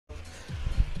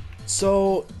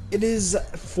So it is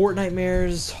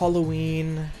Fortnitemares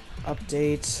Halloween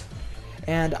update,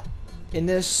 and in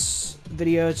this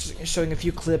video it's showing a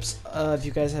few clips of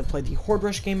you guys have played the Horde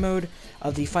Rush game mode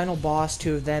of the final boss,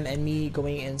 two of them, and me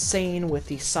going insane with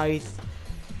the scythe,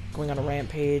 going on a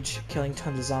rampage, killing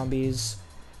tons of zombies.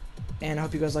 And I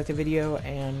hope you guys like the video,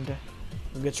 and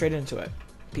we'll get straight into it.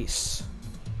 Peace.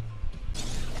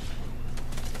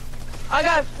 I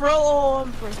got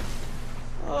frozen.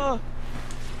 Oh.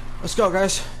 Let's go,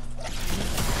 guys.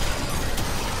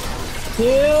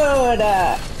 Dude,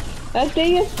 that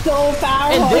thing is so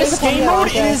powerful. And this game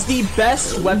mode is the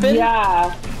best weapon.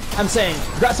 Yeah. I'm saying,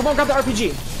 someone grab the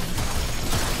RPG.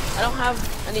 I don't have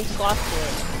any slots for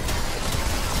it.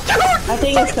 That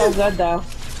thing is so good though.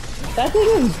 That thing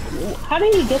is. How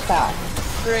did he get that?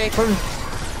 Great. From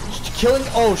killing.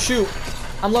 Oh shoot,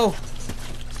 I'm low.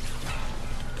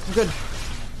 I'm good.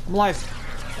 I'm alive.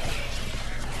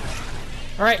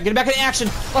 All right, get back into action.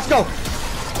 Let's go.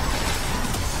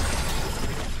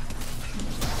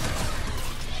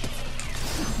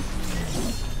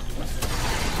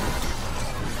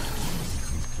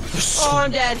 Oh,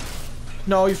 I'm dead.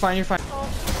 No, you're fine. You're fine.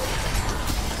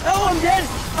 Oh, I'm dead.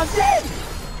 I'm dead.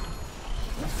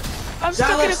 I'm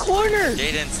stuck in a corner.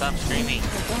 Jaden, stop screaming.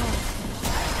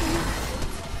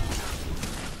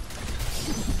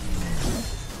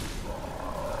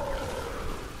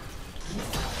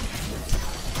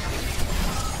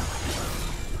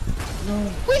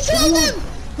 No. We killed him.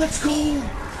 Let's go.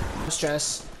 No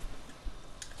stress.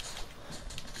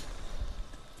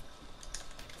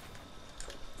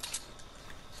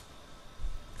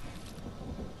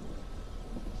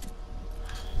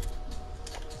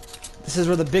 This is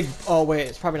where the big. Oh wait,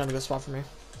 it's probably not a good spot for me.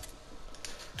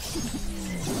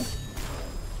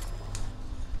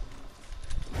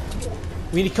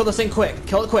 We need to kill this thing quick.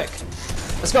 Kill it quick.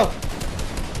 Let's go.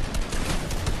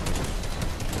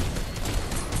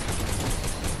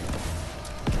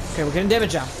 Okay, we're getting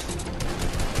damage now.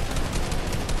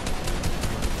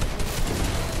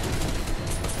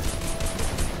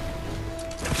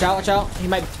 Watch out, watch out. He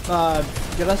might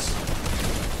get us.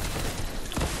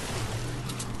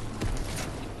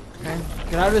 Okay,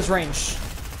 get out of his range.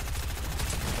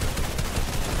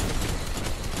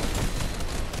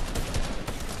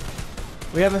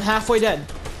 We have him halfway dead.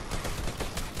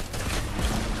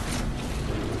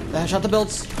 Shot the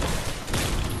builds.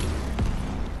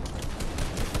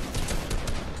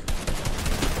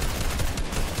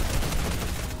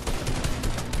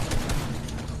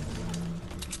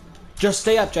 Just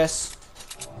stay up, Jess.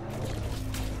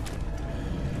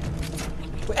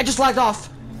 Wait, I just lagged off.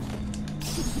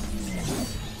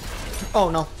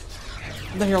 Oh no.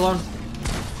 I'm down here alone.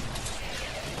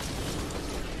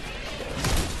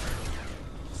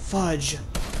 Fudge.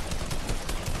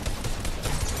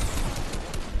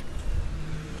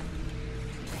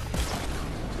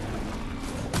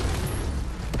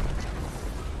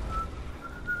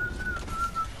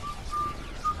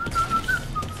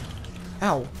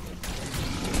 Ow.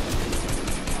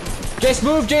 Jace,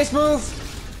 move! Jace, move!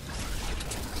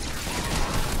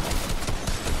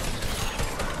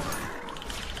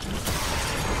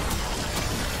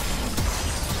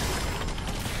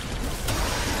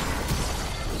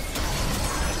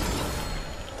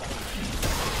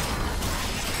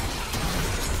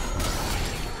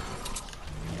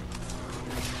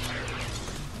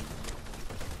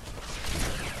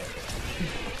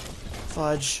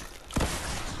 Fudge.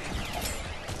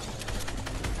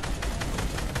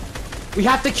 We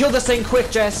have to kill this thing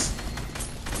quick, Jess.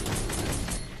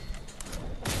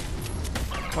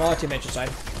 Oh, our teammate just died.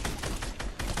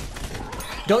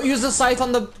 Don't use the scythe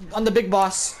on the big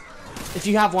boss, if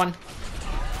you have one.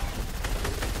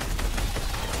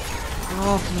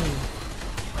 Oh,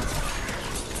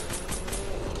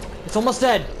 it's almost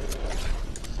dead.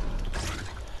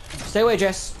 Stay away,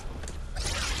 Jess.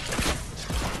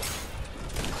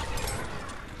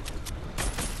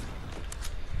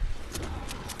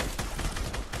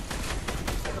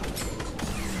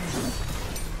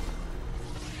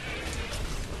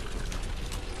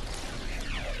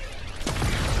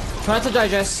 Try not to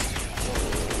digest.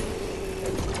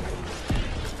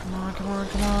 Come on, come on,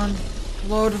 come on.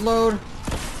 Load, load.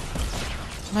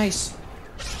 Nice.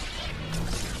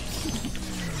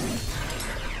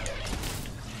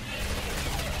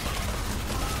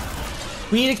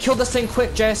 We need to kill this thing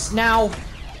quick, Jess. Now.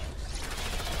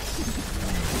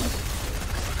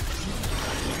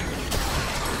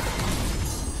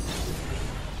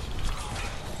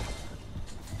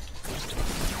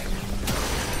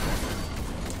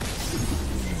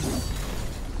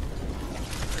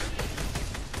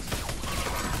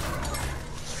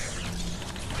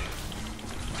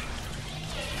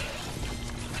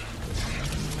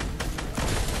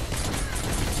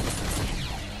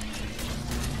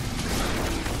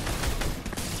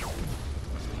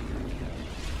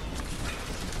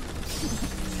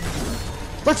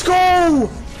 Let's go!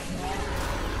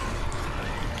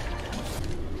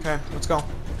 Okay, let's go.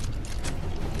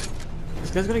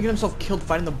 This guy's gonna get himself killed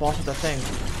fighting the boss with that thing.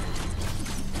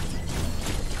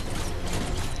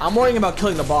 I'm worrying about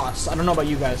killing the boss. I don't know about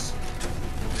you guys.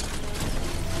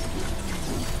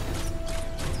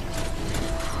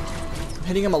 I'm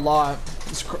hitting him a lot.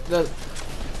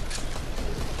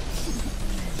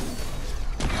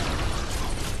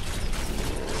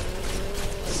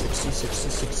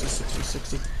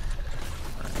 60.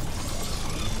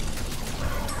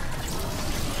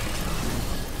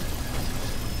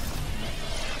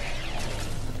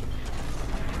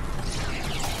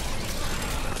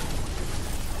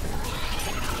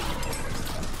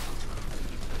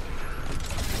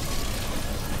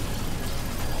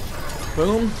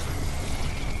 Boom.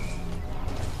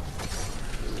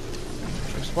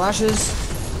 Splashes.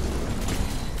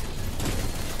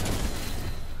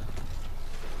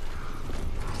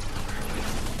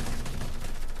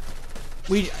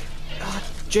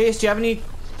 Jace, do you have any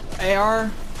AR?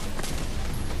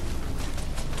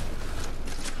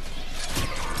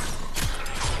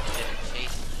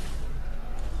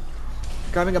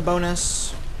 Grabbing a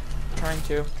bonus. Trying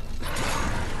to.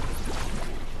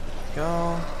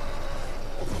 Go.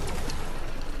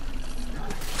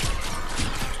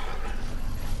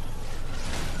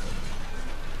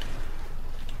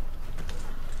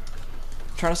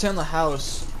 Trying to stay on the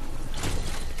house.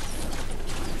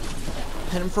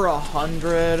 Hit him for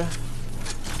 100.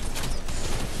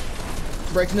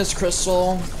 Breaking this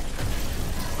crystal.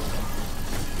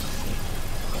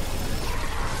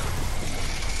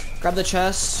 Grab the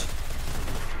chest.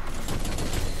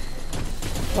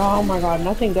 Oh my god,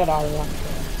 nothing good out of that.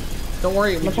 Don't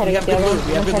worry, we have good loot. We have good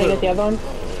loot. I'm trying to get the other one.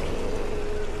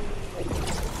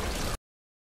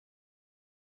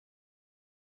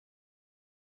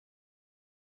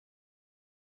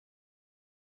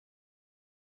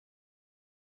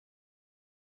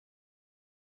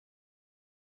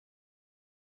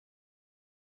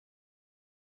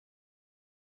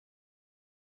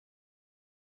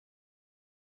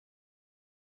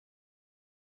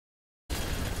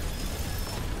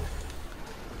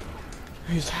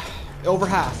 He's over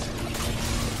half.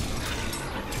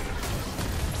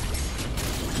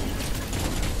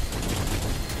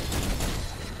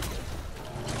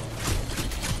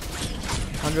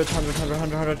 Hundred.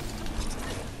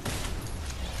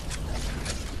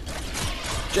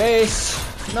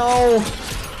 Jace, no.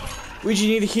 Luigi,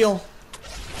 need to heal.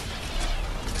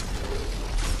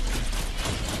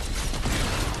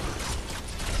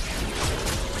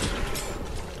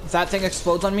 If that thing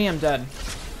explodes on me, I'm dead.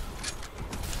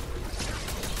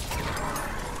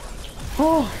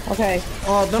 Oh, okay.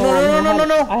 Oh, no.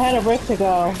 I had a brick to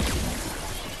go.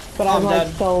 But I'm like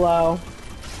dead. so low.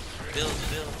 Build.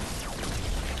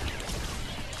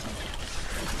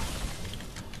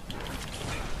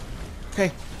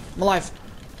 Okay, I'm alive.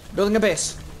 Building a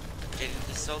base. Get him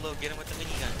the solo, get him with the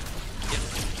minigun.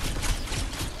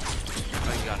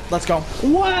 Oh, you got it. Let's go.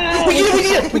 What? We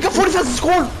did it! We got 40,000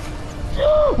 score!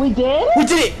 We did? We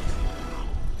did it!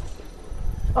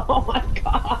 Oh my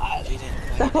god.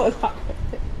 That was hard.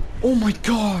 Oh my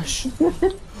gosh!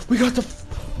 We got the.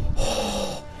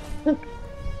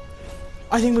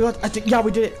 Yeah,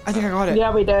 we did it. I think I got it.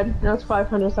 Yeah, we did. It was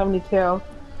 572. Oh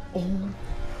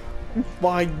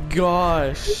my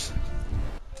gosh.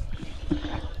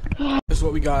 This is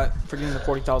what we got for getting the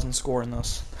 40,000 score in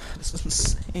this. This is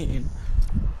insane.